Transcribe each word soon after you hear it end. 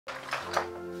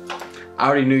I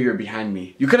already knew you were behind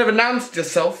me. You could have announced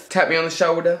yourself. Tap me on the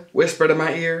shoulder. Whispered in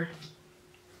my ear.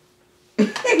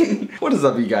 What is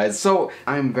up, you guys? So,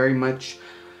 I'm very much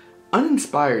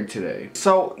uninspired today.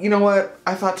 So, you know what?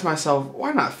 I thought to myself,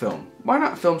 why not film? Why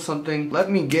not film something?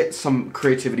 Let me get some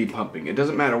creativity pumping. It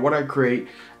doesn't matter what I create.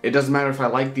 It doesn't matter if I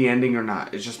like the ending or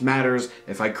not. It just matters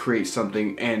if I create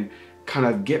something and kind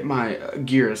of get my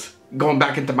gears going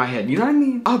back into my head. You know what I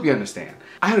mean? I hope you understand.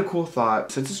 I had a cool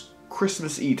thought. Since it's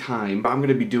Christmas-y time, I'm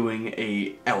gonna be doing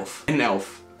an elf. And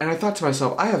I thought to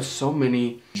myself, I have so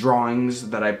many drawings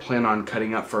that I plan on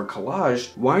cutting up for a collage.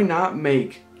 Why not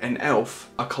make an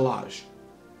elf a collage?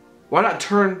 Why not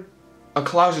turn a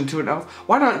collage into an elf?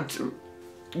 Why not?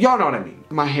 Y'all know what I mean.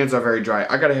 My hands are very dry.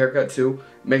 I got a haircut too.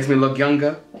 Makes me look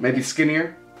younger, maybe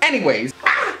skinnier. Anyways,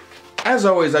 as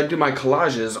always, I do my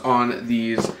collages on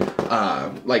these,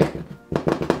 like,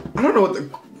 I don't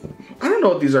know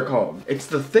what these are called. It's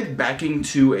the thick backing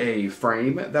to a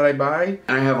frame that I buy.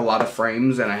 And I have a lot of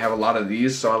frames and I have a lot of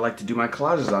these, so I like to do my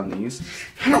collages on these.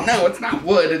 I don't know, it's not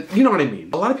wood, you know what I mean.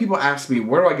 A lot of people ask me,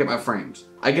 where do I get my frames?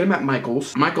 I get them at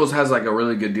Michael's. Michael's has like a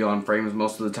really good deal on frames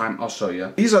most of the time. I'll show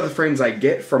you. These are the frames I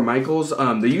get from Michael's.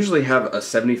 They usually have a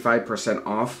 75%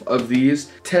 off of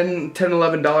these.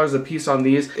 $11 a piece on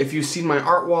these. If you've seen my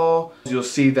art wall, you'll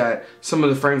see that some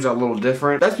of the frames are a little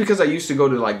different. That's because I used to go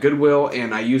to like Goodwill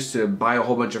and I used to buy a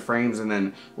whole bunch of frames and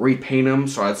then repaint them.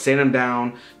 So I'd sand them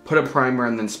down, put a primer,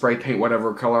 and then spray paint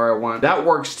whatever color I want. That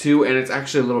works too, and it's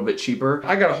actually a little bit cheaper.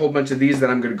 I got a whole bunch of these that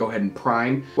I'm gonna go ahead and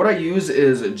prime. What I use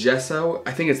is gesso.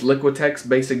 I think it's Liquitex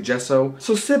basic gesso.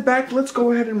 So sit back, let's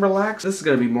go ahead and relax. This is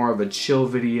gonna be more of a chill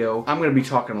video. I'm gonna be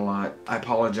talking a lot. I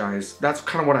apologize. That's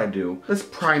kind of what I do. Let's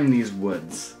prime these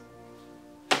woods.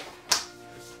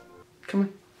 Come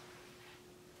on.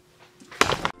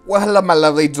 Well, hello my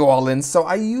lovely darlings. So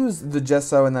I use the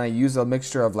gesso and then I use a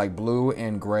mixture of like blue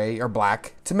and gray or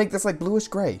black to make this like bluish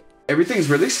gray. Everything's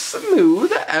really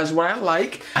smooth, as what I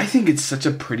like. I think it's such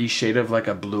a pretty shade of like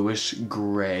a bluish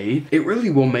gray. It really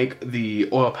will make the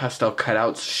oil pastel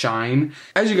cutouts shine.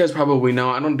 As you guys probably know,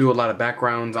 I don't do a lot of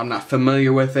backgrounds. I'm not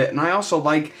familiar with it. And I also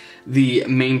like the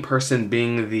main person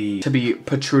being to be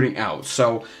protruding out.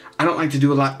 So I don't like to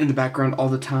do a lot in the background all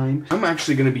the time. I'm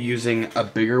actually gonna be using a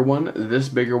bigger one, this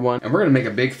bigger one, and we're gonna make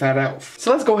a big fat elf. So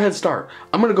let's go ahead and start.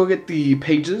 I'm gonna go get the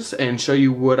pages and show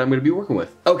you what I'm gonna be working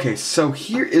with. Okay, so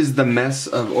here is the mess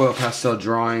of oil pastel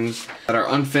drawings that are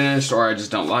unfinished or I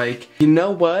just don't like. You know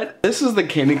what? This is the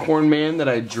candy corn man that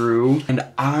I drew, and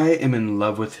I am in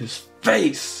love with his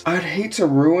face. I'd hate to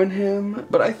ruin him,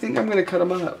 but I think I'm gonna cut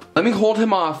him up. Let me hold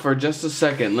him off for just a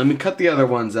second. Let me cut the other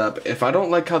ones up. If I don't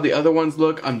like how the other ones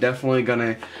look, I'm definitely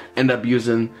gonna end up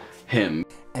using him.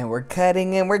 And we're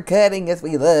cutting as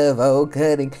we love, oh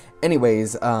cutting.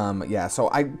 Anyways, yeah,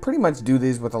 so I pretty much do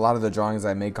these with a lot of the drawings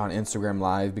I make on Instagram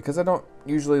Live because I don't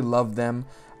usually love them.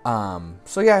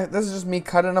 So yeah, this is just me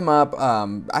cutting them up.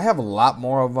 I have a lot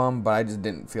more of them, but I just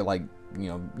didn't feel like, you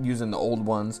know, using the old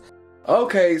ones.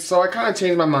 Okay, so I kind of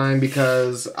changed my mind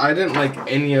because I didn't like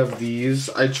any of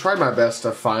these. I tried my best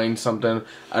to find something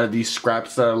out of these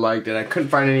scraps that I liked and I couldn't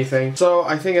find anything. So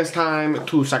I think it's time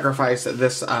to sacrifice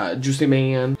this juicy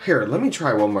man. Here, let me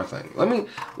try one more thing. Let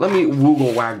me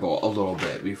woogle waggle a little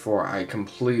bit before I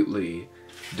completely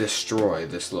destroy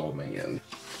this little man.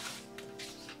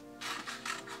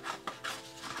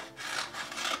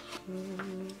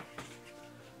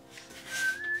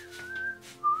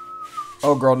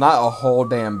 Oh girl, not a whole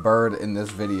damn bird in this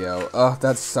video. Ugh,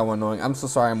 that's so annoying. I'm so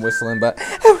sorry I'm whistling, but...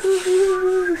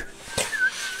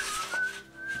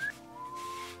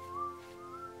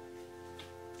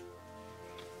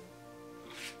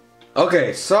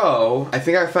 Okay, so I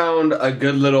think I found a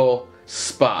good little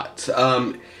spot.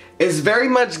 It's very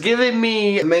much giving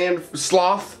me man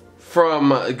Sloth from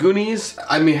Goonies.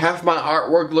 I mean, half my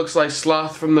artwork looks like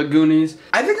Sloth from the Goonies.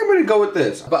 I think I'm gonna go with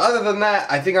this. But other than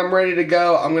that, I think I'm ready to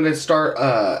go. I'm gonna start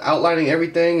outlining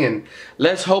everything and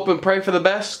let's hope and pray for the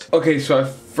best. Okay, so I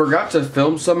forgot to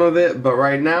film some of it, but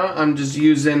right now I'm just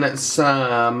using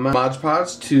some Mod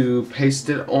Podge to paste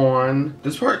it on.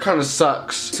 This part kind of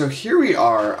sucks. So here we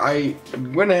are. I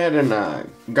went ahead and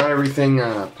got everything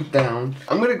put down.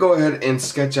 I'm gonna go ahead and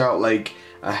sketch out like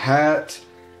a hat,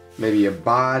 maybe a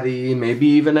body, maybe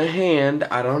even a hand,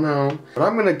 I don't know. But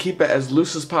I'm gonna keep it as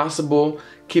loose as possible,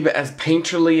 keep it as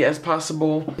painterly as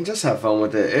possible, and just have fun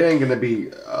with it. It ain't gonna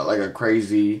be like a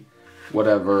crazy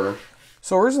whatever.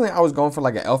 So originally I was going for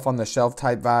like an elf on the shelf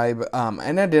type vibe,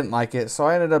 and I didn't like it, so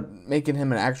I ended up making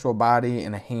him an actual body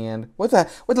and a hand with a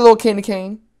little candy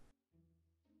cane.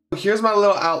 Here's my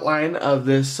little outline of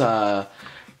this,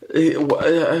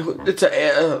 it's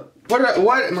a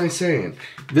What am I saying?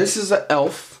 This is an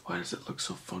elf. Why does it look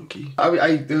so funky?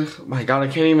 My God, I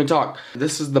can't even talk.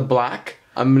 This is the black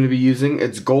I'm going to be using.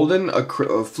 It's golden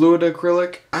fluid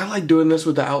acrylic. I like doing this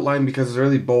with the outline because it's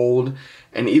really bold.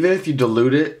 And even if you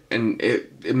dilute it and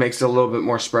it makes it a little bit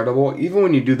more spreadable, even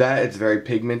when you do that, it's very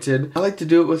pigmented. I like to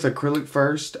do it with acrylic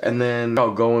first and then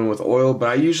I'll go in with oil, but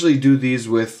I usually do these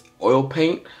with oil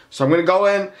paint. So I'm going to go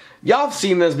in. Y'all have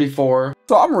seen this before.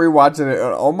 So I'm rewatching it.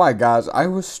 Oh my gosh, I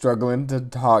was struggling to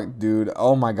talk, dude.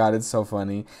 Oh my God, it's so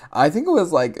funny. I think it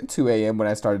was like 2 a.m. when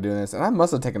I started doing this, and I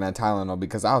must have taken that Tylenol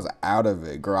because I was out of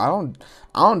it, girl.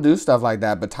 I don't do stuff like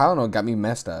that, but Tylenol got me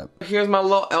messed up. Here's my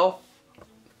little elf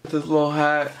with this little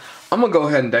hat. I'm gonna go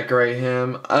ahead and decorate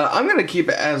him. I'm gonna keep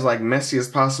it as like messy as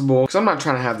possible because I'm not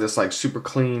trying to have this like super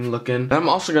clean looking. And I'm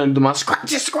also gonna do my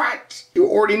scratchy scratch. You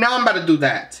already know I'm about to do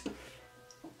that.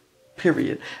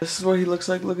 Period. This is what he looks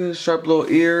like. Look at his sharp little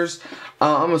ears.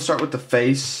 I'm gonna start with the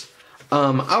face.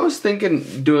 I was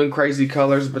thinking doing crazy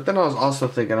colors, but then I was also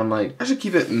thinking, I'm like, I should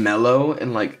keep it mellow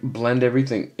and like blend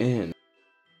everything in.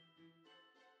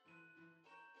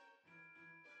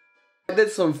 I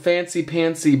did some fancy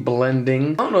pantsy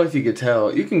blending. I don't know if you could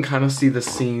tell. You can kind of see the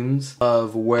seams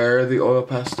of where the oil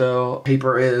pastel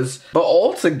paper is. But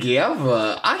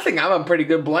altogether, I think I'm a pretty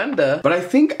good blender. But I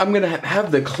think I'm gonna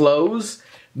have the clothes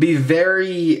be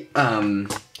very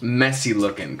messy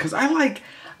looking, because I like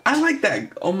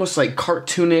that almost like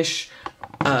cartoonish,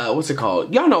 what's it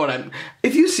called? Y'all know what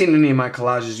if you've seen any of my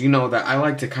collages, you know that I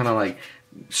like to kind of like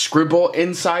scribble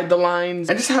inside the lines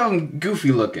and just have them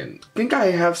goofy looking. I think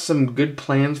I have some good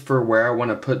plans for where I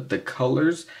want to put the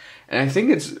colors, and I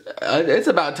think it's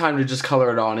about time to just color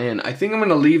it on in. I think I'm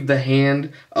gonna leave the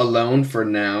hand alone for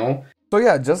now. So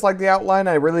yeah, just like the outline,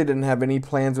 I really didn't have any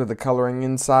plans with the coloring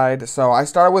inside. So I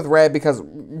started with red because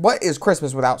what is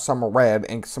Christmas without some red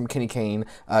and some candy cane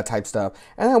type stuff?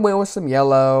 And then I went with some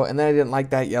yellow, and then I didn't like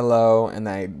that yellow, and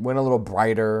I went a little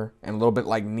brighter and a little bit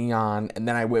like neon, and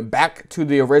then I went back to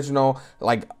the original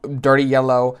like dirty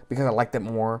yellow because I liked it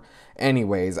more.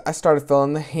 Anyways, I started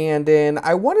filling the hand in.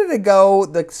 I wanted to go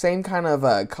the same kind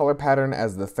of color pattern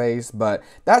as the face, but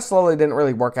that slowly didn't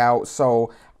really work out.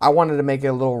 So I wanted to make it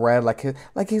a little red, like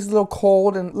he's a little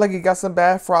cold and like he got some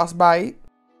bad frostbite.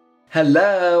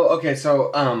 Hello. Okay,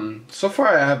 so so far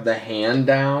I have the hand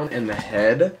down and the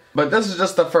head, but this is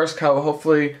just the first coat.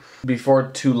 Hopefully before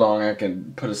too long I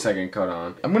can put a second coat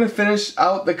on. I'm gonna finish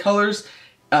out the colors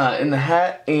in the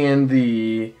hat and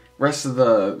the rest of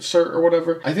the shirt or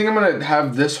whatever. I think I'm gonna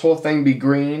have this whole thing be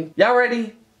green. Y'all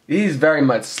ready? He's very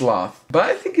much sloth, but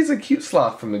I think he's a cute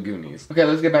sloth from the Goonies. Okay,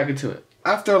 let's get back into it.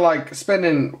 After like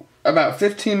spending about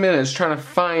 15 minutes trying to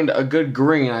find a good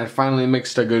green, I finally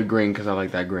mixed a good green because I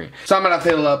like that green. So I'm gonna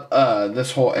fill up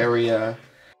this whole area.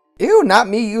 Ew, not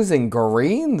me using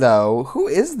green though. Who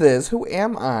is this? Who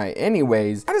am I?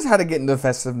 Anyways, I just had to get into a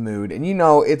festive mood, and you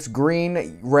know, it's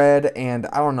green, red, and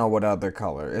I don't know what other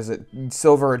color. Is it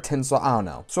silver or tinsel? I don't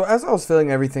know. So as I was filling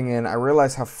everything in, I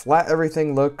realized how flat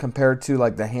everything looked compared to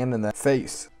like the hand and the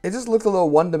face. It just looked a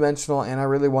little one-dimensional, and I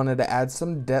really wanted to add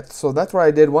some depth, so that's what I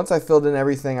did. Once I filled in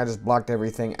everything, I just blocked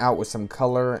everything out with some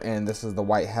color, and this is the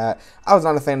white hat. I was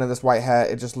not a fan of this white hat.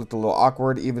 It just looked a little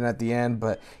awkward even at the end,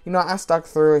 but you know, I stuck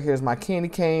through. Here's my candy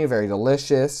cane, very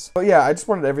delicious. But yeah, I just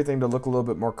wanted everything to look a little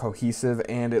bit more cohesive,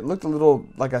 and it looked a little,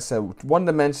 like I said,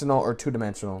 one-dimensional or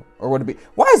two-dimensional, or would it be?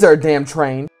 Why is there a damn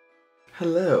train?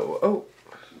 Hello. Oh,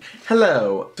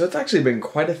 hello. So it's actually been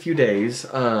quite a few days.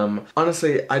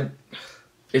 Honestly,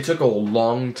 it took a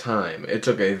long time. It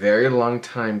took a very long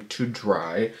time to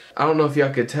dry. I don't know if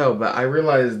y'all could tell, but I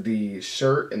realized the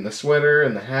shirt and the sweater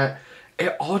and the hat,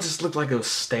 it all just looked like it was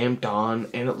stamped on,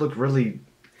 and it looked really,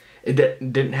 it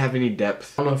didn't have any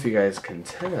depth. I don't know if you guys can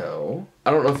tell.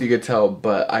 I don't know if you could tell,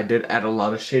 but I did add a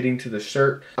lot of shading to the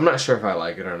shirt. I'm not sure if I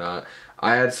like it or not.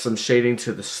 I added some shading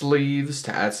to the sleeves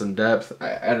to add some depth.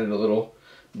 I added a little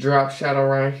drop shadow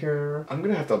right here. I'm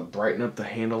gonna have to brighten up the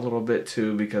hand a little bit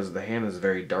too because the hand is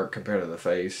very dark compared to the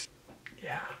face.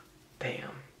 Yeah,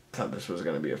 damn. I thought this was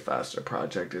gonna be a faster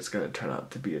project. It's gonna turn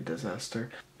out to be a disaster.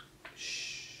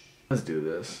 Shh. Let's do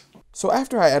this. So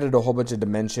after I added a whole bunch of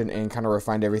dimension and kind of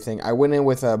refined everything, I went in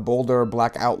with a bolder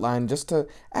black outline just to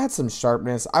add some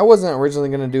sharpness. I wasn't originally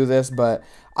going to do this, but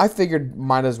I figured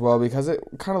might as well because it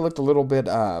kind of looked a little bit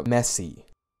messy.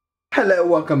 Hello,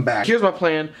 welcome back. Here's my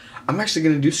plan. I'm actually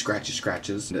going to do scratchy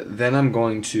scratches. Then I'm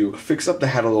going to fix up the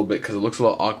hat a little bit because it looks a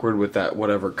little awkward with that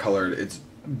whatever color it's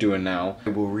doing now.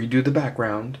 We'll redo the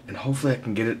background and hopefully I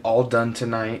can get it all done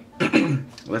tonight.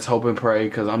 Let's hope and pray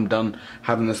because I'm done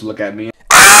having this look at me.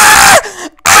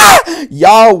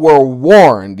 Y'all were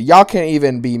warned. Y'all can't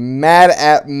even be mad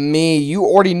at me. You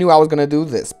already knew I was gonna do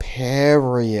this.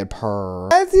 Period, per.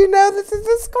 As you know, this is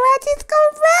a scratchy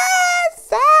scratch.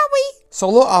 Sorry. So a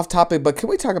little off topic, but can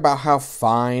we talk about how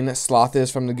fine Sloth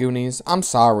is from the Goonies? I'm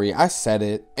sorry, I said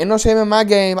it. Ain't no shame in my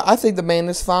game. I think the man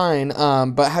is fine.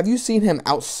 But have you seen him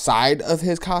outside of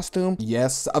his costume?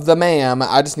 Yes, of the ma'am.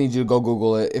 I just need you to go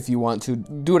Google it if you want to.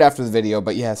 Do it after the video,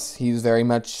 but yes, he's very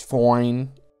much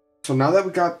fine. So now that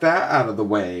we got that out of the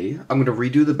way, I'm gonna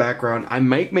redo the background. I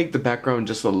might make the background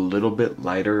just a little bit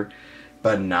lighter,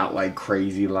 but not like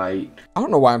crazy light. I don't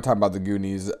know why I'm talking about the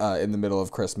Goonies in the middle of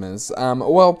Christmas.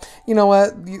 Well, you know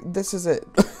what? This is it.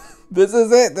 This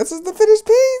is it. This is the finished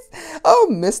piece. Oh,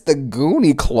 Mr.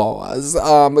 Goonie Claus.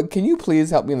 Can you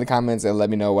please help me in the comments and let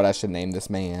me know what I should name this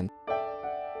man?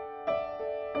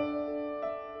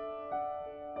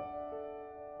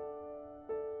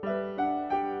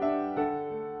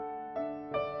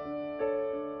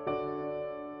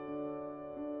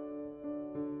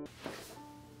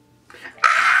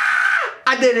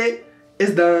 I did it.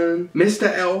 It's done.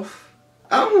 Mr. Elf.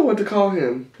 I don't know what to call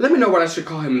him. Let me know what I should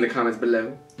call him in the comments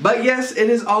below. But yes, it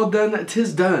is all done.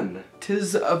 'Tis done.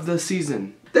 'Tis of the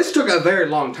season. This took a very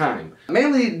long time.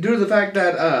 Mainly due to the fact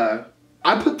that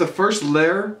I put the first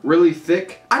layer really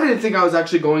thick. I didn't think I was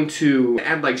actually going to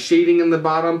add like shading in the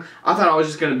bottom. I thought I was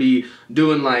just going to be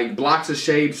doing like blocks of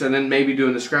shapes and then maybe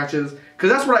doing the scratches. Because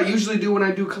that's what I usually do when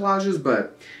I do collages.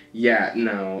 But yeah,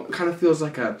 no. It kind of feels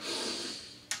like a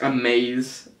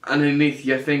maze underneath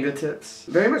your fingertips.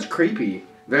 Very much creepy.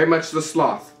 Very much the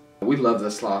Sloth. We love the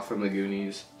Sloth from the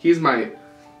Goonies. He's my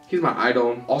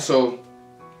idol. Also,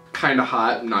 kind of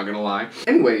hot, I'm not gonna lie.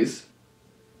 Anyways,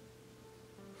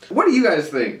 what do you guys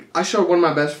think? I showed one of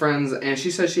my best friends and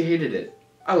she said she hated it.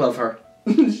 I love her.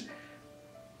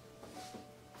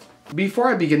 Before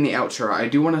I begin the outro, I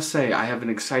do want to say I have an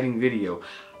exciting video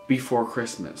before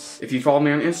Christmas. If you follow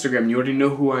me on Instagram, you already know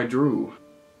who I drew.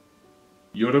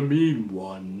 You're the mean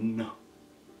one.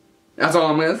 That's all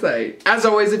I'm gonna say. As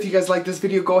always, if you guys like this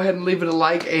video, go ahead and leave it a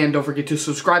like, and don't forget to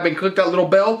subscribe and click that little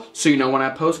bell so you know when I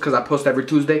post, because I post every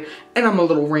Tuesday and I'm a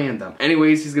little random.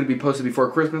 Anyways, he's gonna be posted before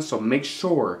Christmas, so make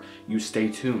sure you stay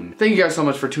tuned. Thank you guys so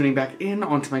much for tuning back in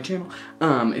onto my channel.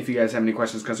 If you guys have any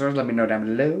questions, concerns, let me know down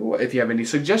below. If you have any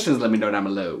suggestions, let me know down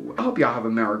below. I hope y'all have a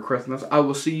Merry Christmas. I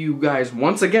will see you guys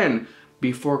once again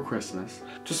before Christmas.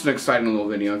 Just an exciting little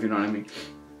video, if you know what I mean.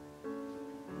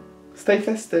 Stay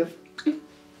festive.